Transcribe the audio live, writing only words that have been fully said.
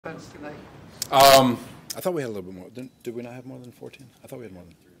points tonight? I thought we had a little bit more. Did we not have more than 14? I thought we had more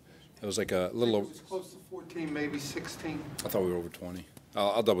than 3. It was like a little over. It was close to 14, maybe 16. I thought we were over 20.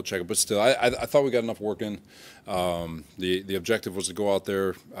 I'll double check it, but still, I thought we got enough work in. The objective was to go out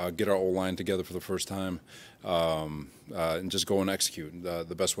there, get our O-line together for the first time, and just go and execute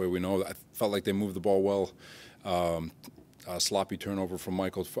the best way we know. I felt like they moved the ball well. Sloppy turnover from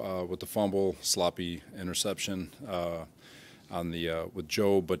Michael with the fumble, sloppy interception on the with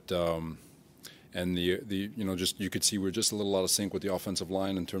Joe, but. And just you could see we're just a little out of sync with the offensive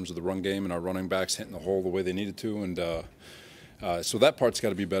line in terms of the run game and our running backs hitting the hole the way they needed to, and so that part's got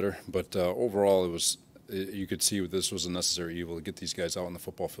to be better. But overall, you could see this was a necessary evil to get these guys out on the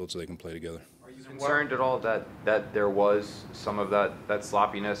football field so they can play together. Are you concerned at all that there was some of that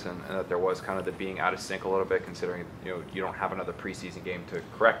sloppiness and that there was kind of the being out of sync a little bit, considering you don't have another preseason game to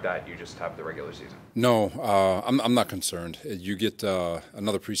correct that, you just have the regular season? No, I'm not concerned. You get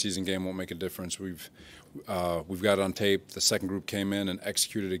another preseason game won't make a difference. We've got it on tape. The second group came in and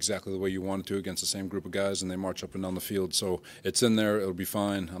executed exactly the way you wanted to against the same group of guys, and they march up and down the field. So it's in there. It'll be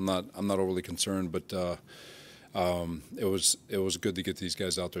fine. I'm not overly concerned, but it was good to get these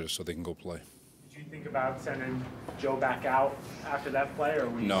guys out there so they can go play. Did you think about sending Joe back out after that play, or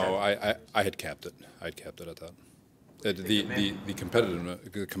were you? No, I had capped it. I had capped it at that.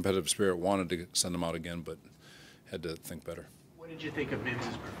 The competitive spirit wanted to send him out again, but had to think better. What did you think of Mims'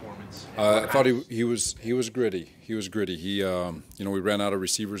 performance? I thought he was gritty. He was gritty. We ran out of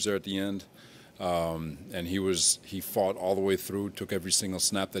receivers there at the end, and he fought all the way through. Took every single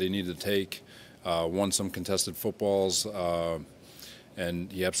snap that he needed to take. Won some contested footballs,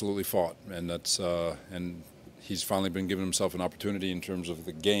 and he absolutely fought. And he's finally been given himself an opportunity in terms of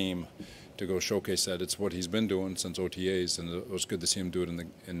the game to go showcase that. It's what he's been doing since OTAs, and it was good to see him do it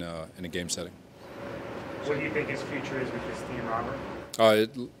in a game setting. What do you think his future is with this team, Robert?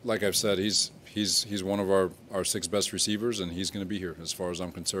 Like I've said, he's one of our 6 best receivers, and he's going to be here as far as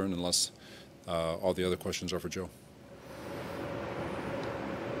I'm concerned, unless all the other questions are for Joe.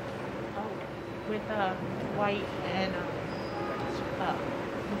 With White and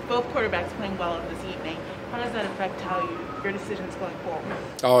both quarterbacks playing well this evening, how does that affect your decisions going forward?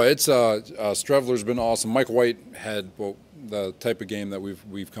 Oh, it's Strevler's been awesome. Mike White had the type of game that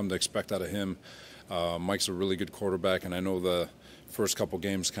we've come to expect out of him. Mike's a really good quarterback, and I know the first couple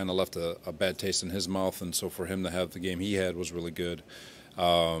games kind of left a bad taste in his mouth, and so for him to have the game he had was really good.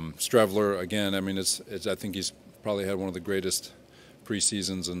 Strevler, again, I mean, I think he's probably had one of the greatest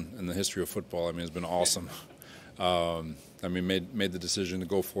preseasons in the history of football. I mean, it's been awesome. Made the decision to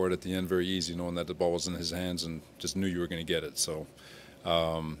go for it at the end very easy, knowing that the ball was in his hands and just knew you were going to get it. So,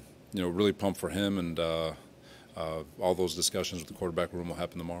 really pumped for him, and all those discussions with the quarterback room will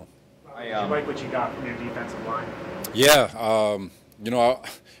happen tomorrow. Did you like what you got from your defensive line? Yeah.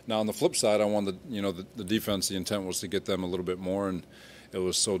 Now on the flip side, I wanted the defense. The intent was to get them a little bit more, and it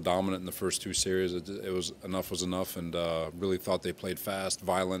was so dominant in the first 2 series. It was enough, and really thought they played fast,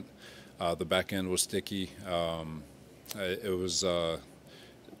 violent. The back end was sticky. It was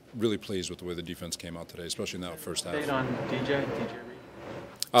really pleased with the way the defense came out today, especially in that first half. On DJ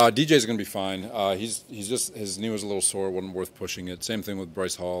DJ's going to be fine. He's just, his knee was a little sore, wasn't worth pushing it. Same thing with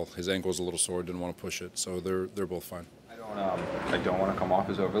Bryce Hall. His ankle was a little sore, didn't want to push it. So they're both fine. I don't want to come off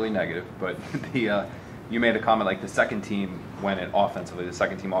as overly negative, but you made a comment like the second team went in offensively. The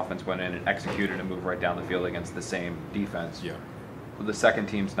second team offense went in and executed and moved right down the field against the same defense. Yeah. Well, the second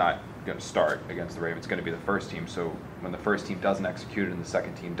team's not going to start against the Ravens. It's going to be the first team. So when the first team doesn't execute it and the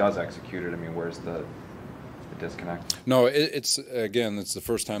second team does execute it, I mean, where's the disconnect? No, it's the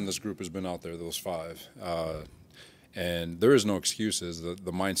first time this group has been out there, those 5. And there is no excuses. The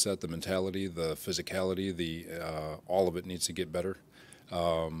mindset, the mentality, the physicality, all of it needs to get better.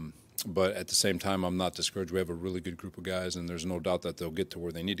 But at the same time, I'm not discouraged. We have a really good group of guys, and there's no doubt that they'll get to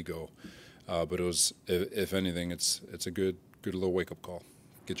where they need to go. But it was, if anything, it's a good little wake-up call.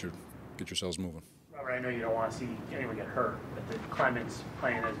 Get yourselves moving. Robert, I know you don't want to see anyone get hurt, but the Clemens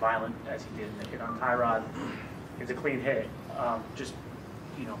playing as violent as he did in the hit on Tyrod, it's a clean hit.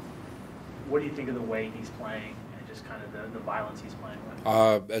 What do you think of the way he's playing and just kind of the violence he's playing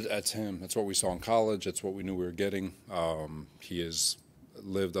with? That's him. That's what we saw in college. That's what we knew we were getting. He has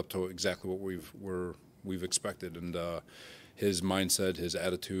lived up to exactly what we've expected, and his mindset, his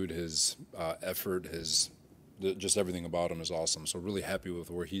attitude, his effort, just everything about him is awesome. So really happy with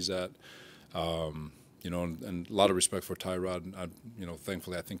where he's at. And a lot of respect for Tyrod.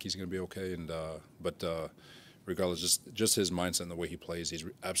 Thankfully, I think he's going to be okay. But regardless, just his mindset and the way he plays, he's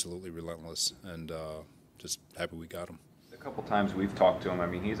absolutely relentless. And just happy we got him. The A couple times we've talked to him. I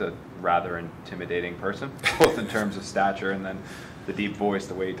mean, he's a rather intimidating person, both in terms of stature and then the deep voice,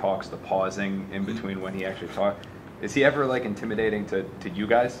 the way he talks, the pausing in between when he actually talks. Is he ever like intimidating to you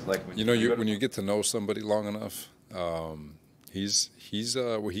guys? Like when when you get to know somebody long enough, he'll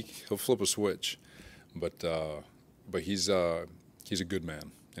flip a switch, but he's a good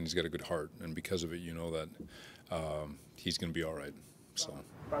man and he's got a good heart, and because of it, you know that he's going to be all right. So.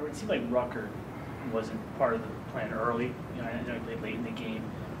 Robert, it seemed like Rucker wasn't part of the plan early. You know, I know he played late in the game.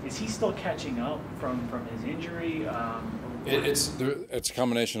 Is he still catching up from his injury? It's a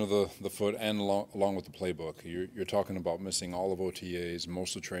combination of the foot and along with the playbook. You're talking about missing all of OTAs,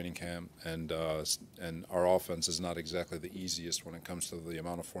 most of training camp, and our offense is not exactly the easiest when it comes to the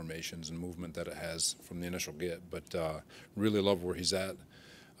amount of formations and movement that it has from the initial get. But really love where he's at.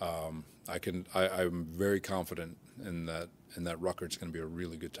 I'm very confident in that Rucker's going to be a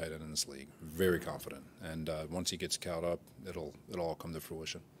really good tight end in this league. Very confident, and once he gets caught up, it'll all come to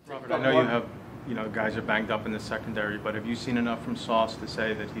fruition. Robert, I know guys are banged up in the secondary, but have you seen enough from Sauce to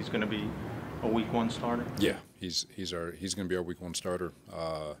say that he's going to be a Week 1 starter? Yeah, he's going to be our Week 1 starter.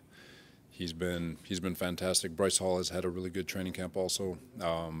 He's been fantastic. Bryce Hall has had a really good training camp also,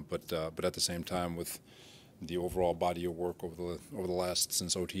 but at the same time, with the overall body of work over the last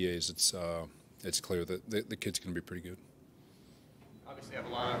since OTAs, it's clear that the kid's going to be pretty good. Obviously, you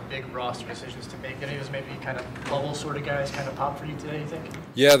have a lot of big roster decisions to make. Any of those maybe kind of bubble sort of guys kind of pop for you today, you think?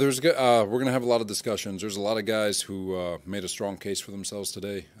 Yeah, we're going to have a lot of discussions. There's a lot of guys who made a strong case for themselves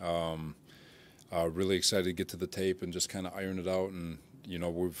today. Really excited to get to the tape and just kind of iron it out. And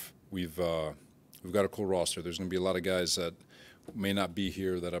we've got a cool roster. There's going to be a lot of guys that may not be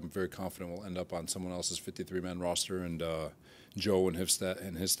here that I'm very confident will end up on someone else's 53-man roster, and Joe and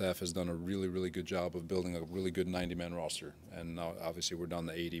his staff has done a really, really good job of building a really good 90-man roster. And now, obviously, we're down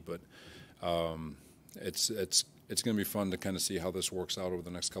to 80, but it's going to be fun to kind of see how this works out over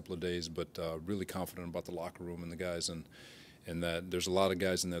the next couple of days. But really confident about the locker room and the guys, and that there's a lot of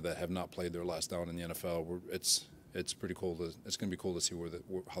guys in there that have not played their last down in the NFL. It's pretty cool. It's going to be cool to see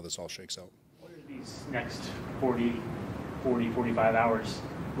how this all shakes out. What are these next 45 hours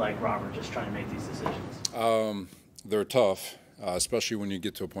like, Robert, just trying to make these decisions? They're tough, especially when you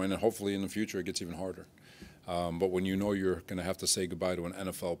get to a point, and hopefully in the future it gets even harder. But when you know you're going to have to say goodbye to an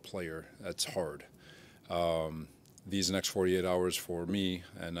NFL player, that's hard. These next 48 hours for me,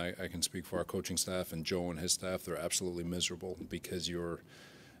 and I can speak for our coaching staff and Joe and his staff, they're absolutely miserable because you're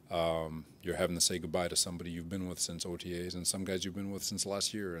having to say goodbye to somebody you've been with since OTAs and some guys you've been with since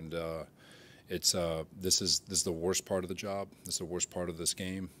last year. And this is the worst part of the job. This is the worst part of this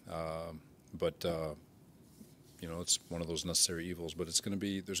game. But it's one of those necessary evils. But there's going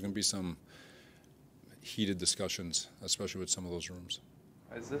to be some heated discussions, especially with some of those rooms.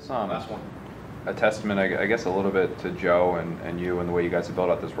 Is this a testament, I guess, a little bit to Joe and you and the way you guys have built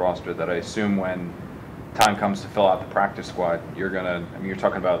out this roster, that I assume when time comes to fill out the practice squad, you're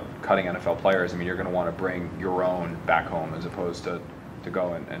talking about cutting NFL players. I mean, you're going to want to bring your own back home as opposed to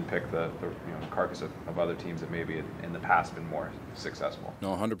go and pick the carcass of other teams that maybe in the past been more successful. No,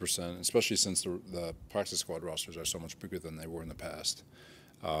 100%, especially since the practice squad rosters are so much bigger than they were in the past.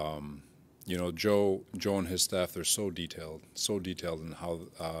 Joe and his staff, they're so detailed in how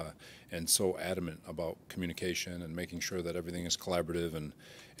and so adamant about communication and making sure that everything is collaborative,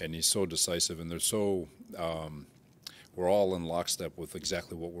 and he's so decisive, and they're so we're all in lockstep with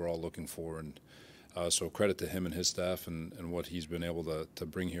exactly what we're all looking for, and so credit to him and his staff and what he's been able to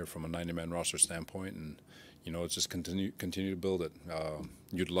bring here from a 90-man roster standpoint, and it's just continue to build it.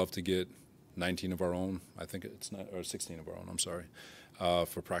 You'd love to get 19 of our own. I think it's not, or 16 of our own. I'm sorry.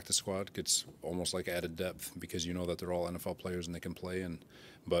 For practice squad, it's almost like added depth because you know that they're all NFL players and they can play.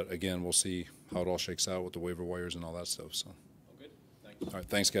 But again, we'll see how it all shakes out with the waiver wires and all that stuff. So. Good. Thank you. All right.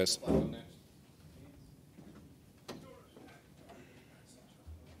 Thanks, guys.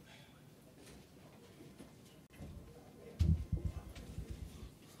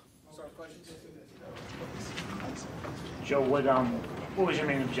 Joe, what was your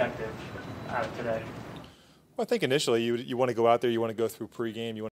main objective out of today? Well, I think initially you want to go out there, you want to go through pregame, you want